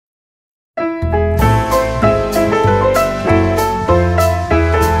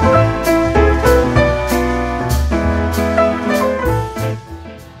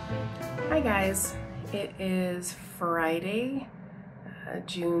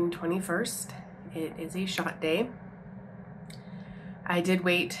June 21st. It is a shot day. I did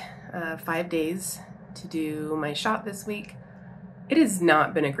wait 5 days to do my shot this week. It has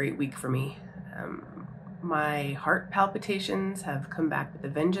not been a great week for me. My heart palpitations have come back with a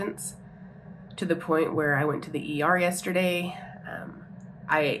vengeance to the point where I went to the ER yesterday.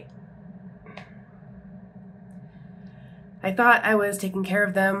 I thought I was taking care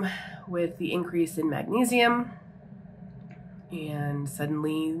of them with the increase in magnesium, and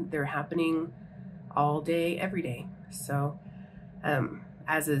suddenly they're happening all day, every day. So,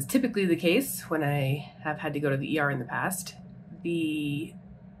 as is typically the case when I have had to go to the ER in the past, the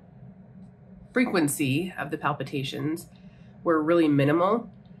frequency of the palpitations were really minimal,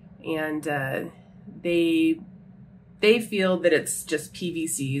 and they feel that it's just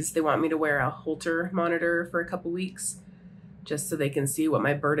PVCs. They want me to wear a Holter monitor for a couple weeks just so they can see what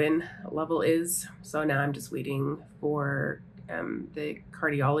my burden level is. So now I'm just waiting for the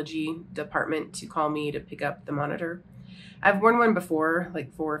cardiology department to call me to pick up the monitor. I've worn one before,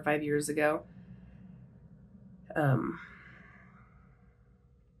 like 4 or 5 years ago.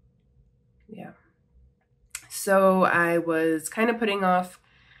 Yeah. So I was kind of putting off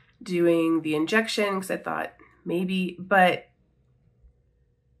doing the injection because I thought maybe, but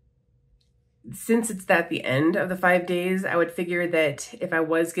since it's at the end of the 5 days, I would figure that if I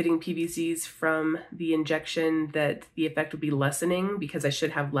was getting PVCs from the injection, that the effect would be lessening because I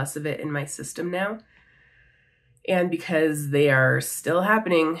should have less of it in my system now. And because they are still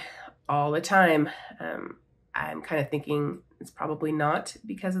happening all the time, I'm kind of thinking it's probably not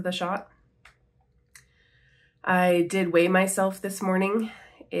because of the shot. I did weigh myself this morning.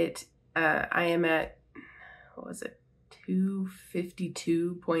 I am at, what was it,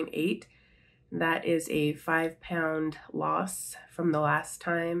 252.8. That is a 5-pound loss from the last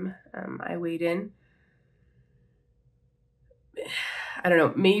time I weighed in. I don't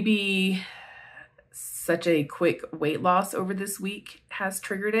know, maybe such a quick weight loss over this week has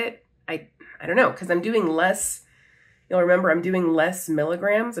triggered it. I don't know, because I'm doing less. You'll remember I'm doing less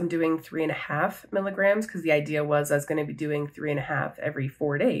milligrams. I'm doing 3.5 milligrams because the idea was I was going to be doing 3.5 every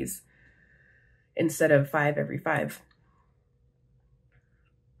 4 days instead of 5 every 5.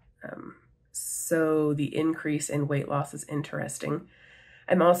 So the increase in weight loss is interesting.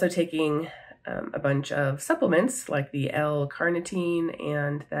 I'm also taking a bunch of supplements like the L-carnitine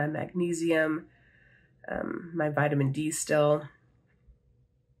and the magnesium, my vitamin D still.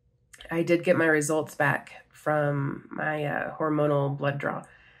 I did get my results back from my hormonal blood draw.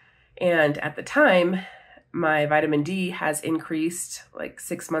 And at the time, my vitamin D has increased. Like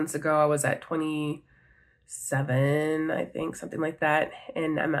 6 months ago, I was at 27, I think, something like that.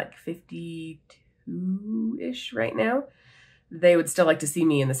 And I'm at 52-ish right now. They would still like to see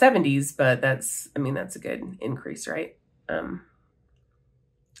me in the 70s, but that's a good increase, right?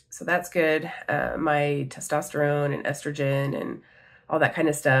 So that's good. My testosterone and estrogen and all that kind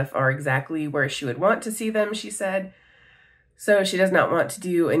of stuff are exactly where she would want to see them, she said. So she does not want to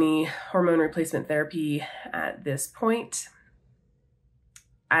do any hormone replacement therapy at this point.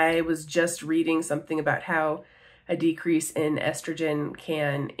 I was just reading something about how a decrease in estrogen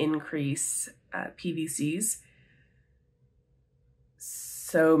can increase PVCs.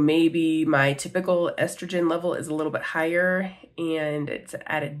 So maybe my typical estrogen level is a little bit higher and it's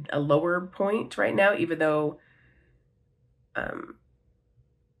at a lower point right now, even though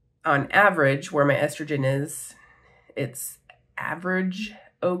on average where my estrogen is, it's average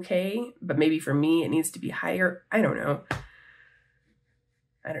okay, but maybe for me it needs to be higher. I don't know.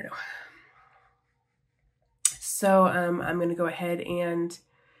 So I'm going to go ahead and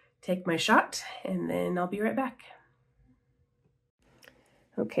take my shot and then I'll be right back.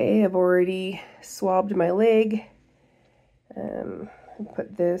 Okay, I've already swabbed my leg.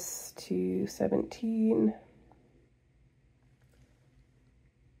 Put this to 17.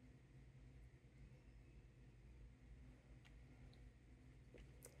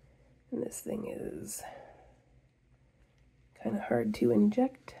 And this thing is kind of hard to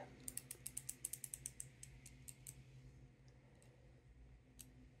inject.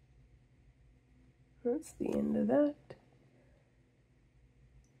 That's the end of that.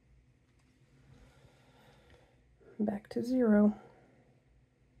 Back to 0.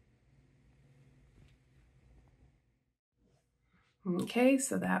 Okay,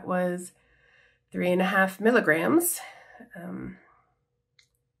 so that was 3.5 milligrams.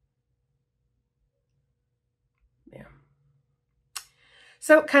 Yeah.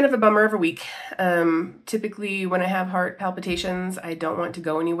 So kind of a bummer of a week. Typically when I have heart palpitations, I don't want to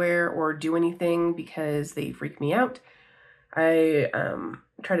go anywhere or do anything because they freak me out. I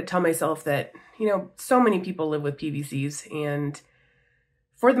try to tell myself that, you know, so many people live with PVCs and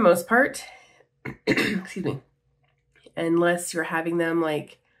for the most part, excuse me, unless you're having them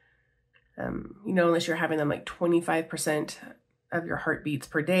like, unless you're having them like 25% of your heartbeats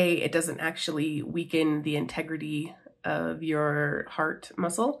per day, it doesn't actually weaken the integrity of your heart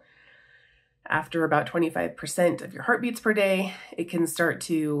muscle. After about 25% of your heartbeats per day, it can start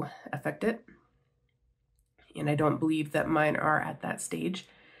to affect it. And I don't believe that mine are at that stage.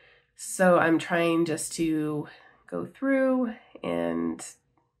 So I'm trying just to go through and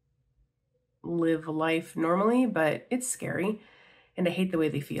live life normally, but it's scary and I hate the way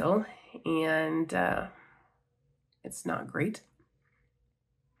they feel, and it's not great.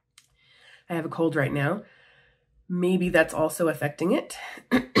 I have a cold right now. Maybe that's also affecting it.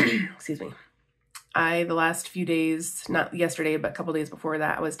 Excuse me. The last few days, not yesterday, but a couple days before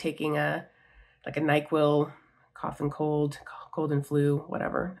that, I was taking a NyQuil, cough and cold and flu,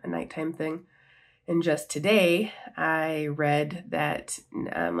 whatever, a nighttime thing. And just today, I read that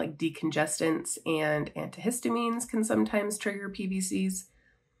like decongestants and antihistamines can sometimes trigger PVCs.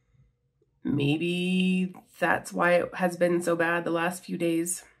 Maybe that's why it has been so bad the last few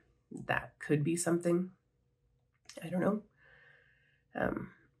days. That could be something. I don't know.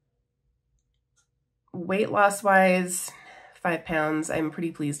 Weight loss wise, 5 pounds. I'm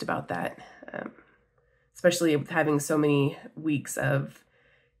pretty pleased about that. Especially with having so many weeks of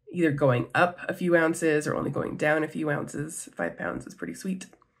either going up a few ounces or only going down a few ounces. 5 pounds is pretty sweet.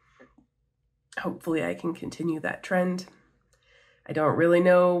 Hopefully I can continue that trend. I don't really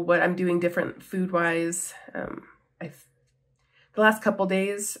know what I'm doing different food-wise. The last couple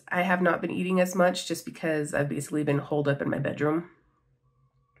days, I have not been eating as much just because I've basically been holed up in my bedroom,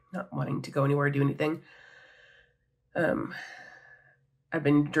 not wanting to go anywhere or do anything. I've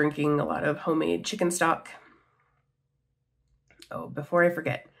been drinking a lot of homemade chicken stock. Oh, before I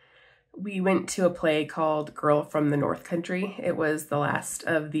forget, we went to a play called Girl from the North Country. It was the last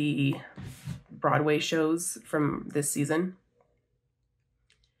of the Broadway shows from this season.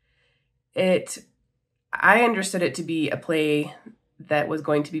 I understood it to be a play that was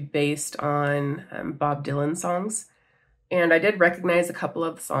going to be based on Bob Dylan songs. And I did recognize a couple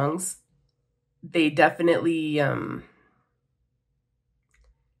of the songs. They definitely,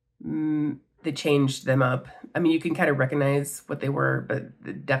 they changed them up. I mean, you can kind of recognize what they were,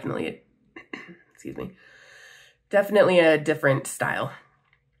 but definitely, excuse me, definitely a different style.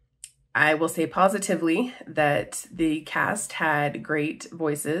 I will say positively that the cast had great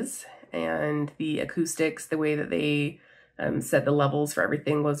voices, and the acoustics, the way that they set the levels for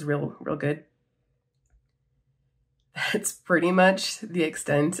everything was real good. That's pretty much the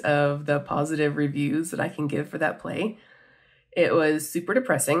extent of the positive reviews that I can give for that play. It was super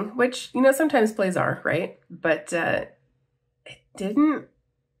depressing, which, sometimes plays are, right? But it didn't,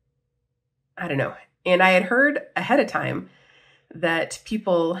 I don't know. And I had heard ahead of time that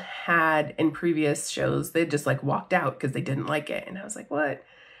people had in previous shows, they'd just like walked out because they didn't like it. And I was like, what?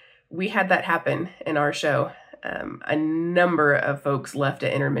 We had that happen in our show. A number of folks left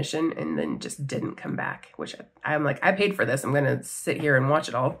at intermission and then just didn't come back, which I'm like, I paid for this. I'm going to sit here and watch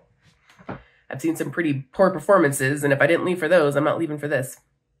it all. I've seen some pretty poor performances, and if I didn't leave for those, I'm not leaving for this.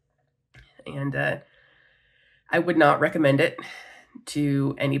 And I would not recommend it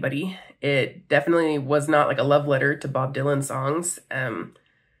to anybody. It definitely was not like a love letter to Bob Dylan songs.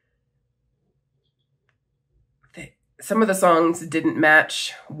 Some of the songs didn't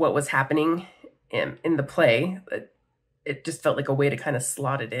match what was happening in the play. It just felt like a way to kind of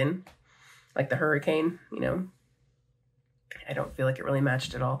slot it in, like the hurricane, I don't feel like it really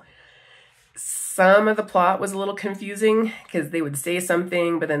matched at all. Some of the plot was a little confusing because they would say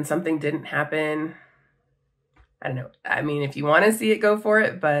something, but then something didn't happen. I don't know. I mean, if you want to see it, go for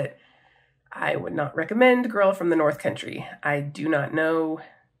it, but I would not recommend Girl from the North Country. I do not know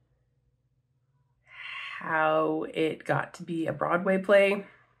how it got to be a Broadway play.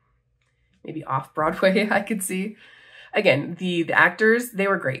 Maybe off Broadway, I could see. Again, the actors, they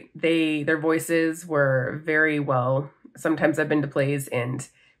were great. Their voices were very well. Sometimes I've been to plays and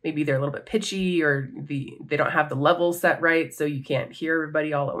maybe they're a little bit pitchy, or they don't have the level set right, so you can't hear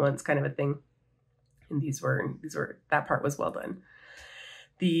everybody all at once, kind of a thing. And these were that part was well done.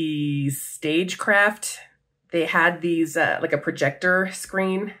 The stagecraft, they had these like a projector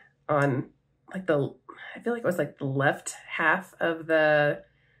screen on like I feel like it was like the left half of the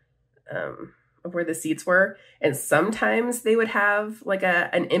of where the seats were, and sometimes they would have like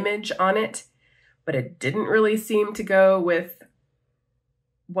an image on it, but it didn't really seem to go with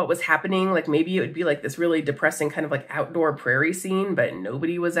what was happening. Like maybe it would be like this really depressing kind of like outdoor prairie scene, but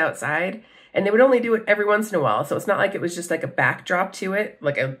nobody was outside, and they would only do it every once in a while. So it's not like it was just like a backdrop to it,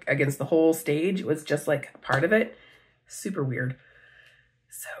 like against the whole stage. It was just like a part of it. Super weird.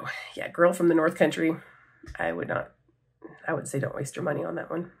 So yeah, Girl from the North Country. I would say don't waste your money on that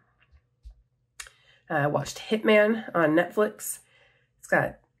one. I watched Hitman on Netflix. It's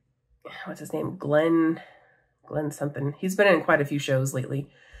got, what's his name? Glenn something. He's been in quite a few shows lately.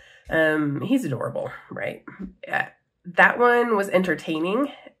 He's adorable, right? Yeah, that one was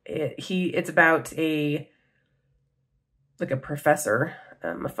entertaining. It's about a professor,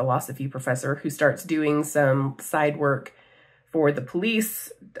 a philosophy professor who starts doing some side work for the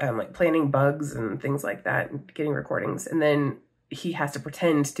police, like planning bugs and things like that, and getting recordings. And then he has to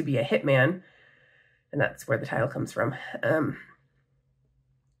pretend to be a hitman, and that's where the title comes from.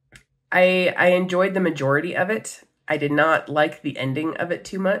 I enjoyed the majority of it. I did not like the ending of it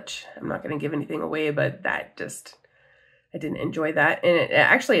too much. I'm not going to give anything away, but I didn't enjoy that. And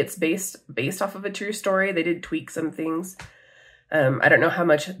it's based off of a true story. They did tweak some things. I don't know how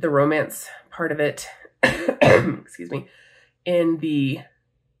much the romance part of it, excuse me, in the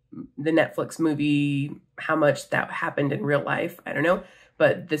Netflix movie, how much that happened in real life, I don't know.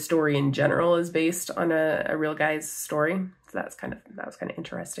 But the story in general is based on a real guy's story. So that was kind of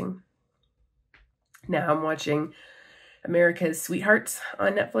interesting. Now I'm watching America's Sweethearts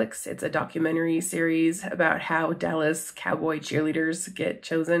on Netflix. It's a documentary series about how Dallas Cowboy cheerleaders get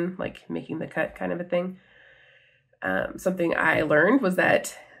chosen, like making the cut kind of a thing. Something I learned was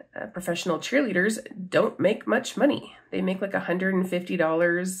that professional cheerleaders don't make much money. They make like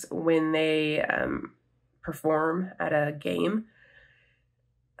 $150 when they perform at a game.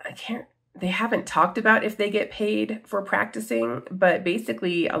 They haven't talked about if they get paid for practicing, but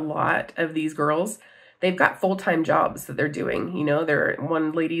basically a lot of these girls, they've got full-time jobs that they're doing. You know,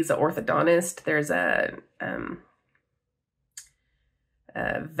 one lady's an orthodontist. There's a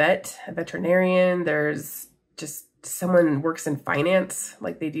veterinarian. There's just someone works in finance,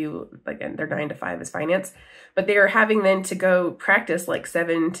 like they do, like their 9 to 5 is finance, but they are having then to go practice like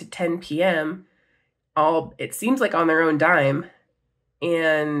 7 to 10 p.m. It seems like on their own dime,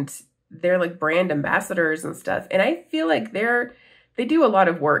 and they're like brand ambassadors and stuff. And I feel like they do a lot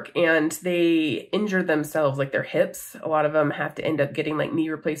of work, and they injure themselves, like their hips. A lot of them have to end up getting like knee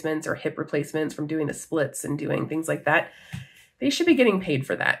replacements or hip replacements from doing the splits and doing things like that. They should be getting paid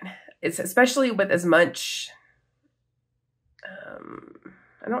for that. It's especially with as much,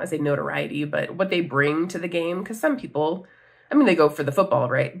 I don't want to say notoriety, but what they bring to the game. Because some people, I mean, they go for the football,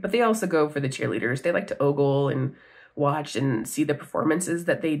 right? But they also go for the cheerleaders. They like to ogle and watch and see the performances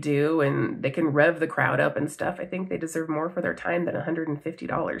that they do, and they can rev the crowd up and stuff. I think they deserve more for their time than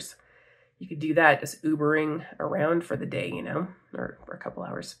 $150. You could do that just Ubering around for the day, you know, or for a couple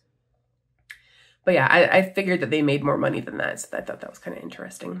hours. But yeah, I figured that they made more money than that, so I thought that was kind of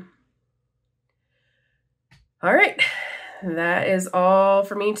interesting. All right, that is all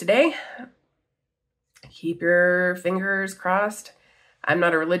for me today. Keep your fingers crossed. I'm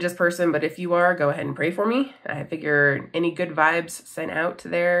not a religious person, but if you are, go ahead and pray for me. I figure any good vibes sent out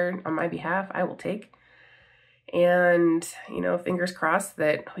there on my behalf, I will take. And, you know, fingers crossed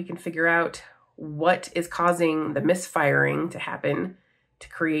that we can figure out what is causing the misfiring to happen to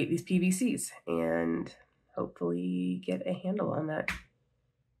create these PVCs, and hopefully get a handle on that.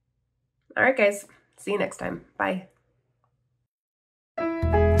 All right, guys. See you next time. Bye.